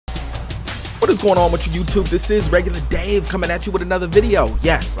What is going on with you, YouTube? This is Regular Dave coming at you with another video.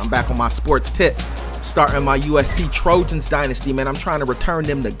 Yes, I'm back on my sports tip, starting my USC Trojans Dynasty, man. I'm trying to return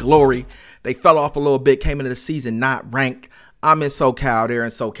them to glory. They fell off a little bit, came into the season not ranked. I'm in SoCal, they're in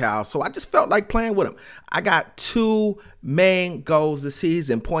SoCal, so I just felt like playing with them. I got two main goals this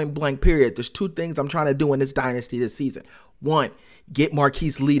season, point blank period. There's two things I'm trying to do in this Dynasty this season. One, get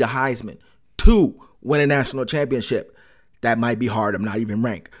Marqis a Heisman. Two, win a national championship. That might be hard. I'm not even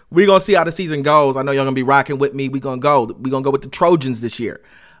ranked. We're going to see how the season goes. I know y'all going to be rocking with me. We're going to go with the Trojans this year.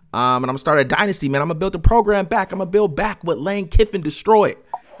 And I'm going to start a dynasty, man. I'm going to build the program back. I'm going to build back what Lane Kiffin destroyed.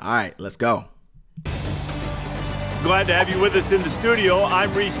 All right, let's go. Glad to have you with us in the studio.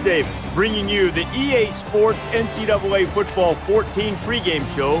 I'm Reese Davis, bringing you the EA Sports NCAA Football 14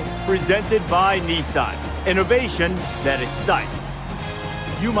 pregame show presented by Nissan. Innovation that excites.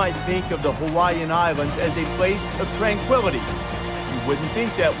 You might think of the Hawaiian Islands as a place of tranquility. You wouldn't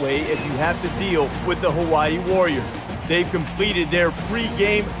think that way if you have to deal with the Hawaii Warriors. They've completed their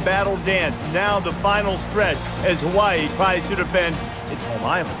pregame battle dance. Now the final stretch as Hawaii tries to defend its home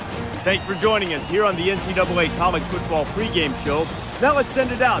island. Thanks for joining us here on the NCAA College Football pregame show. Now let's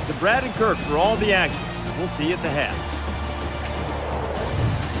send it out to Brad and Kirk for all the action. We'll see you at the half.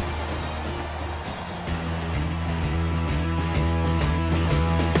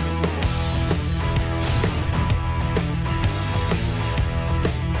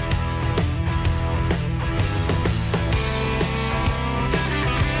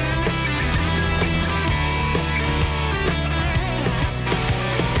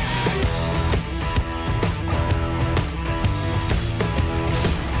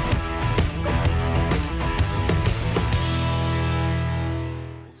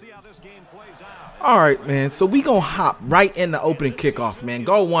 All right, man, so we going to hop right in the opening kickoff, man.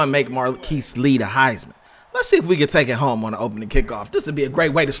 Goal one, make Marqis the Heisman. Let's see if we can take it home on the opening kickoff. This would be a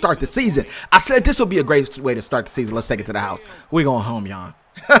great way to start the season. I said this would be a great way to start the season. Let's take it to the house. We going home, y'all.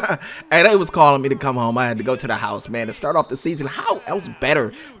 Hey, they was calling me to come home. I had to go to the house, man, to start off the season. How else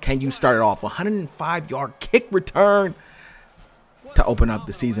better can you start it off? 105-yard kick return to open up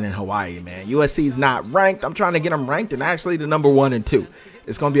the season in Hawaii, man. USC is not ranked. I'm trying to get them ranked and actually the number 1 and 2.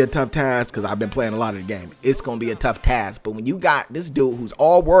 It's going to be a tough task because I've been playing a lot of the game. It's going to be a tough task. But when you got this dude who's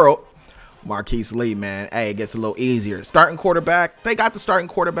all world, Marqis, man, hey, it gets a little easier. Starting quarterback, they got the starting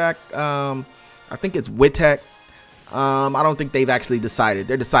quarterback. I think it's Witek. I don't think they've actually decided.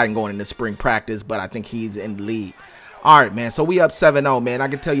 They're deciding going into spring practice, but I think he's in the lead. All right, man, so we up 7-0, man. I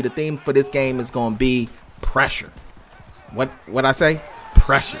can tell you the theme for this game is going to be pressure. What I say?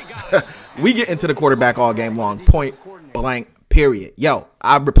 Pressure. We get into the quarterback all game long. Point blank. Period. Yo,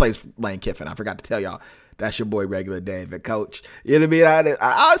 I replaced Lane Kiffin. I forgot to tell y'all. That's your boy, Regular Dave, the coach. You know what I mean?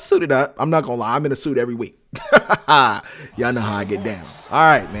 I suited up. I'm not going to lie. I'm in a suit every week. Y'all know how I get down. All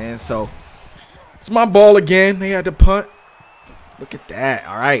right, man. So, it's my ball again. They had to punt. Look at that.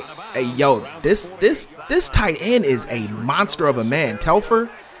 All right. Hey, yo, this tight end is a monster of a man. Telfer,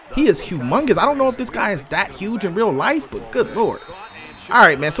 he is humongous. I don't know if this guy is that huge in real life, but good Lord. All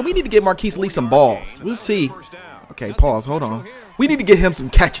right, man. So, we need to get Marqis some balls. We'll see. Okay, pause. Hold on. We need to get him some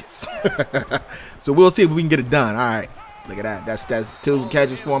catches. So we'll see if we can get it done. All right. Look at that. That's 2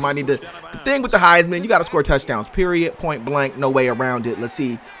 catches for him. I need the thing with the Heisman, you got to score touchdowns. Period. Point blank. No way around it. Let's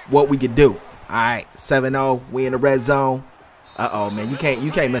see what we can do. All right. 7-0. We in the red zone. Uh-oh, man. You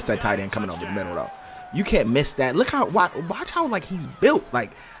can't miss that tight end coming over the middle, though. You can't miss that. Look how watch how like he's built.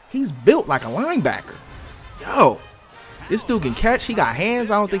 Like he's built like a linebacker. Yo, this dude can catch. He got hands.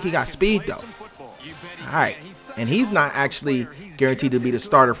 I don't think he got speed, though. All right. And he's not actually guaranteed to be the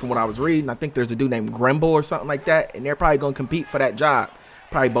starter from what I was reading. I think there's a dude named Grimble or something like that, and they're probably going to compete for that job.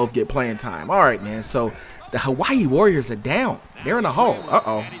 Probably both get playing time. All right, man. So the Hawaii Warriors are down. They're in a hole.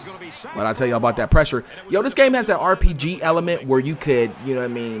 Uh-oh. But I tell you about that pressure. Yo, this game has that RPG element where you could, you know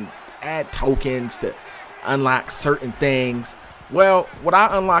what I mean, add tokens to unlock certain things. Well, what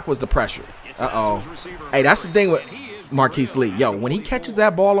I unlocked was the pressure. Uh-oh. Hey, that's the thing with Marqis. Yo, when he catches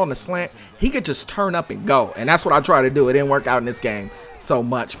that ball on the slant, he could just turn up and go. And that's what I try to do. It didn't work out in this game so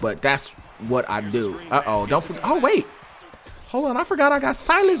much, but that's what I do. Uh-oh. Don't forget. Oh, wait. Hold on. I forgot I got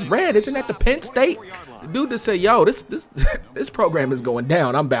Silas Red. Isn't that the Penn State? The dude that said, yo, this program is going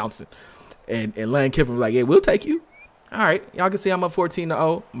down. I'm bouncing. And Lane Kiffin was like, yeah, we'll take you. All right. Y'all can see I'm up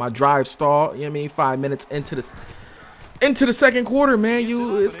 14-0. My drive stalled. You know what I mean? 5 minutes into the second quarter, man.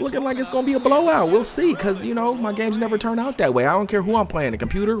 It's looking like it's going to be a blowout. We'll see, because, you know, my games never turn out that way. I don't care who I'm playing, the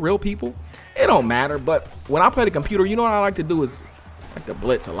computer, real people. It don't matter. But when I play the computer, you know what I like to do is I like to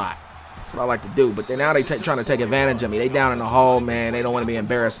blitz a lot. That's what I like to do. But then now they trying to take advantage of me. They down in the hole, man. They don't want to be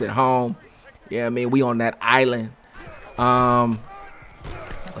embarrassed at home. Yeah, I mean, we on that island.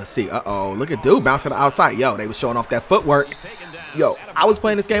 Let's see. Uh-oh. Look at dude bouncing to the outside. Yo, they was showing off that footwork. Yo, I was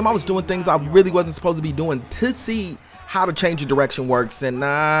playing this game. I was doing things I really wasn't supposed to be doing to see how to change the direction works. And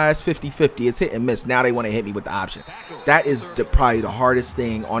it's 50-50. It's hit and miss. Now they want to hit me with the option. That is probably the hardest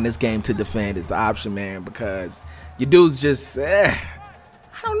thing on this game to defend is the option, man, because your dudes just, I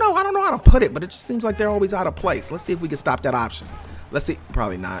don't know how to put it, but it just seems like they're always out of place. Let's see if we can stop that option. Let's see.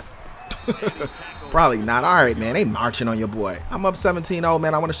 Probably not. Probably not. All right, man. They marching on your boy. I'm up 17-0,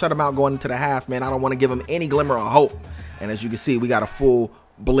 man. I want to shut him out going into the half, man. I don't want to give him any glimmer of hope. And as you can see, we got a full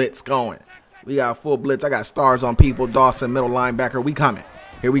blitz going. We got a full blitz. I got stars on people. Dawson, middle linebacker. We coming.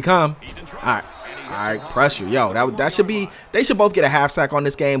 Here we come. All right. All right. Pressure. Yo, that should be. They should both get a half sack on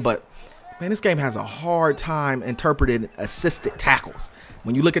this game. But, man, this game has a hard time interpreting assisted tackles.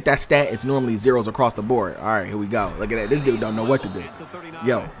 When you look at that stat, it's normally zeros across the board. All right, here we go. Look at that. This dude don't know what to do.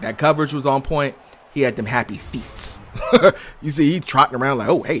 Yo, that coverage was on point. He had them happy feet. You see, he's trotting around like,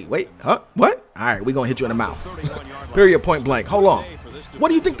 oh, hey, wait, huh? What? All right, we're going to hit you in the mouth. Period, point blank. Hold on. What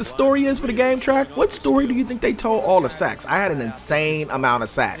do you think the story is for the game track? What story do you think they told all the sacks? I had an insane amount of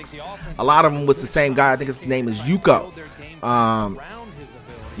sacks. A lot of them was the same guy. I think his name is Yuko.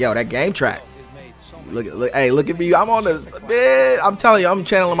 Yo, that game track. Hey, look at me. I'm on this. Man, I'm telling you, I'm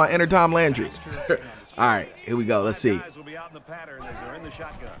channeling my inner Tom Landry. All right, here we go. Let's see.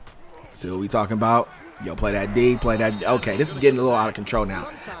 See what we talking about? Yo, play that D, play that. Okay, this is getting a little out of control now.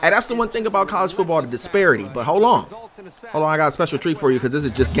 Hey, that's the one thing about college football, the disparity. But hold on. Hold on, I got a special treat for you because this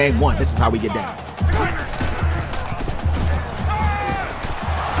is just game one. This is how we get down.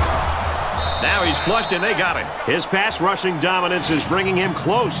 Now he's flushed and they got him. His pass rushing dominance is bringing him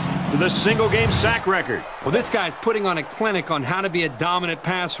close to the single-game sack record. Well, this guy's putting on a clinic on how to be a dominant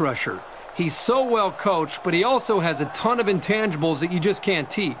pass rusher. He's so well coached, but he also has a ton of intangibles that you just can't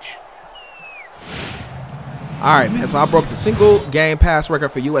teach. All right, man, so I broke the single-game pass record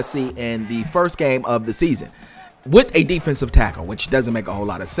for USC in the first game of the season with a defensive tackle, which doesn't make a whole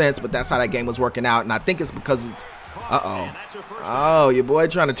lot of sense, but that's how that game was working out, and I think it's because it's oh, your boy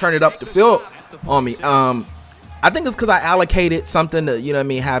trying to turn it up the field on me. I think it's because I allocated something to, you know what I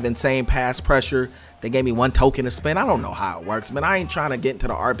mean, have insane pass pressure. They gave me one token to spin. I don't know how it works, man. I ain't trying to get into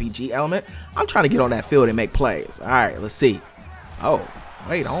the RPG element. I'm trying to get on that field and make plays. All right, let's see. Oh,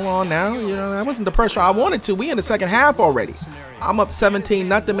 wait, hold on now. You know, that wasn't the pressure I wanted to. We in the second half already. I'm up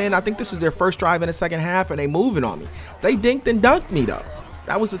 17-0, man. I think this is their first drive in the second half, and they moving on me. They dinked and dunked me, though.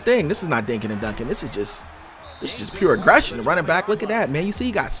 That was the thing. This is not dinking and dunking. This is just pure aggression. The running back, look at that, man. You see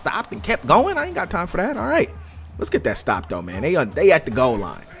he got stopped and kept going. I ain't got time for that. All right, let's get that stop, though, man. They at the goal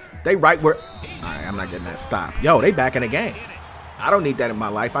line. They right where. All right, I'm not getting that stop. Yo, they back in the game. I don't need that in my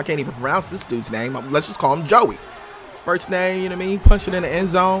life. I can't even pronounce this dude's name. Let's just call him Joey. First name, you know what I mean? Punch it in the end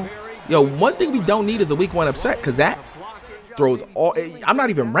zone. Yo, one thing we don't need is a week one upset because that throws all. I'm not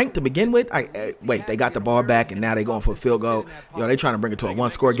even ranked to begin with. Wait, they got the ball back and now they going for a field goal. Yo, they trying to bring it to a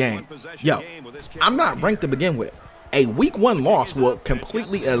one-score game. Yo, I'm not ranked to begin with. A week one loss will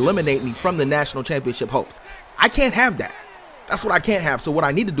completely eliminate me from the national championship hopes. I can't have that. That's what I can't have. So what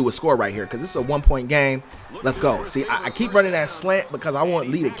I need to do is score right here because this is a one-point game. Let's go. See, I keep running that slant because I want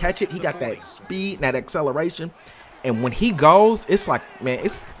Lee to catch it. He got that speed and that acceleration. And when he goes, it's like, man,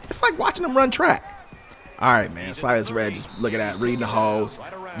 it's like watching him run track. All right, man. Silas Red, just look at that. Reading the holes,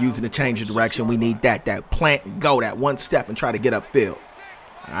 using the change of direction. We need that plant and go, that one step and try to get upfield.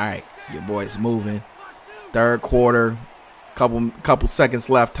 All right, your boy's moving. Third quarter, couple seconds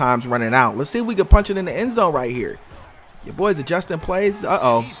left. Time's running out. Let's see if we can punch it in the end zone right here. Your boy's adjusting plays.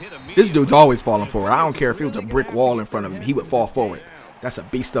 Uh-oh. This dude's always falling forward. I don't care if it was a brick wall in front of him. He would fall forward. That's a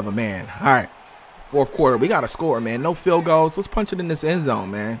beast of a man. All right. Fourth quarter. We got to score, man. No field goals. Let's punch it in this end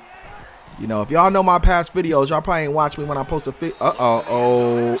zone, man. You know, if y'all know my past videos, y'all probably ain't watch me when I post a fit.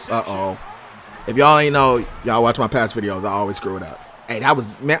 Uh-oh. If y'all ain't know, y'all watch my past videos, I always screw it up. Hey, that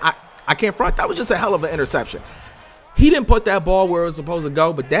was, man, I can't front. That was just a hell of an interception. He didn't put that ball where it was supposed to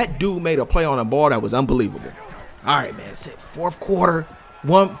go, but that dude made a play on a ball that was unbelievable. All right, man. It's it. Fourth quarter,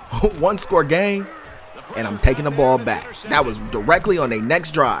 one score game, and I'm taking the ball back. That was directly on their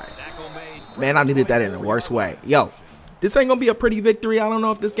next drive. Man, I needed that in the worst way. Yo, this ain't going to be a pretty victory. I don't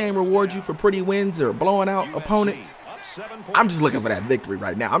know if this game rewards you for pretty wins or blowing out opponents. I'm just looking for that victory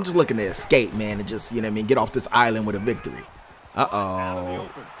right now. I'm just looking to escape, man, and just, you know what I mean, get off this island with a victory.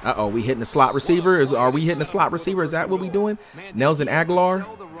 Uh-oh. We hitting the slot receiver? Are we hitting the slot receiver? Is that what we doing? Nelson Aguilar?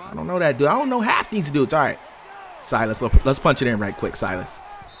 I don't know that dude. I don't know half these dudes. All right. Silas, let's punch it in right quick, Silas.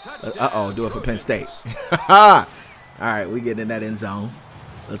 Uh-oh, do it for Penn State. All right, we getting in that end zone.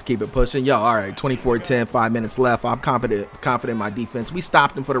 Let's keep it pushing. Yo, all right, 24-10, 5 minutes left. I'm confident in my defense. We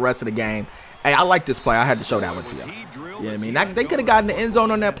stopped them for the rest of the game, Hey, I like this play. I had to show that one to you. Yeah, I mean, they could have gotten the end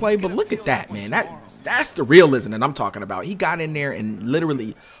zone on that play, but look at that, man. That's the realism that I'm talking about. He got in there and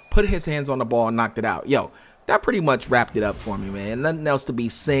literally put his hands on the ball and knocked it out. Yo, that pretty much wrapped it up for me, man. Nothing else to be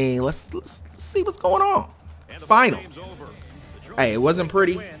seen. Let's see what's going on. Final. Hey, it wasn't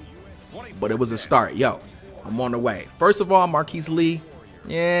pretty, but it was a start. Yo, I'm on the way. First of all, Marqis Lee.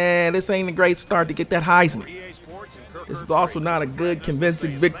 Yeah, this ain't a great start to get that Heisman. This is also not a good,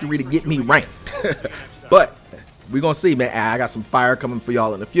 convincing victory to get me ranked. But we're going to see, man. I got some fire coming for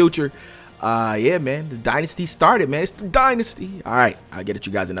y'all in the future. Yeah, man. The Dynasty started, man. It's the Dynasty. All right. I'll get at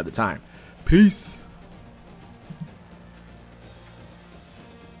you guys another time. Peace.